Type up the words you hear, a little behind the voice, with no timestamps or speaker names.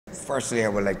Firstly, I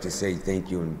would like to say thank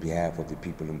you on behalf of the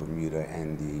people in Bermuda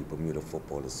and the Bermuda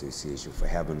Football Association for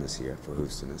having us here, for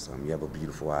hosting us. You have a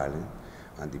beautiful island,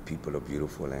 and the people are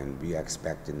beautiful, and we are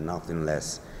expecting nothing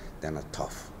less than a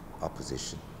tough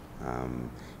opposition.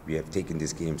 We have taken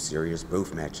this game serious,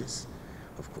 both matches.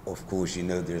 Of course, you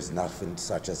know there's nothing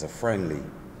such as a friendly.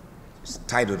 It's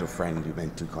titled a friendly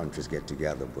when two countries get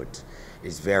together, but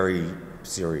it's very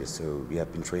serious. So we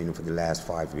have been training for the last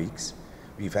 5 weeks.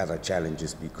 We've had our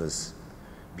challenges because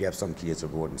we have some kids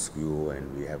abroad in school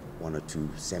and we have 1 or 2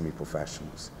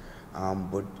 semi-professionals.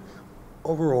 But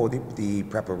overall, the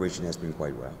preparation has been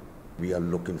quite well. We are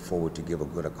looking forward to give a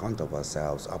good account of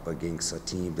ourselves up against a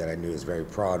team that I know is very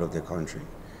proud of their country.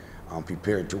 I'm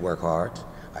prepared to work hard.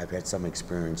 I've had some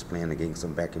experience playing against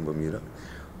them back in Bermuda,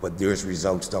 but those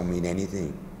results don't mean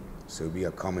anything. So we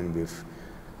are coming with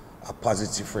a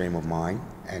positive frame of mind,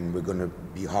 and we're going to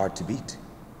be hard to beat.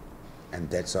 And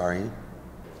that's our aim.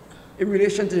 In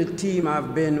relation to the team,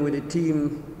 I've been with the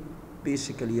team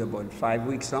basically about 5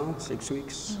 weeks now, 6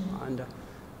 weeks. And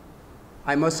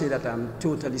I must say that I'm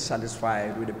totally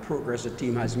satisfied with the progress the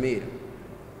team has made.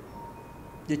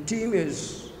 The team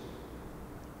is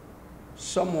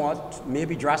somewhat,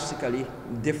 maybe drastically,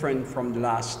 different from the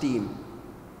last team.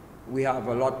 We have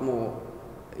a lot more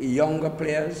younger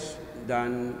players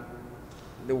than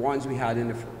the ones we had in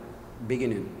the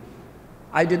beginning.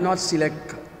 I did not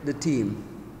select the team.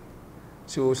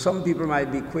 So some people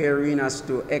might be querying as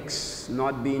to X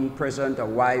not being present or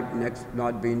Y next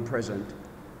not being present.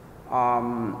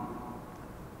 What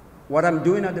I'm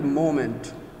doing at the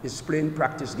moment is playing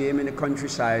practice game in the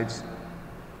countryside,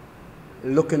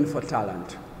 looking for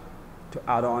talent to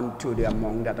add on to the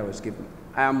amount that I was given.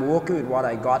 I am working with what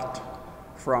I got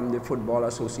from the Football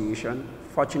Association.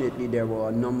 Fortunately, there were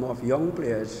a number of young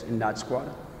players in that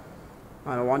squad.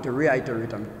 And I want to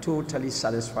reiterate, I'm totally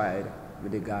satisfied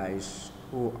with the guys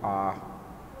who are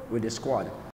with the squad.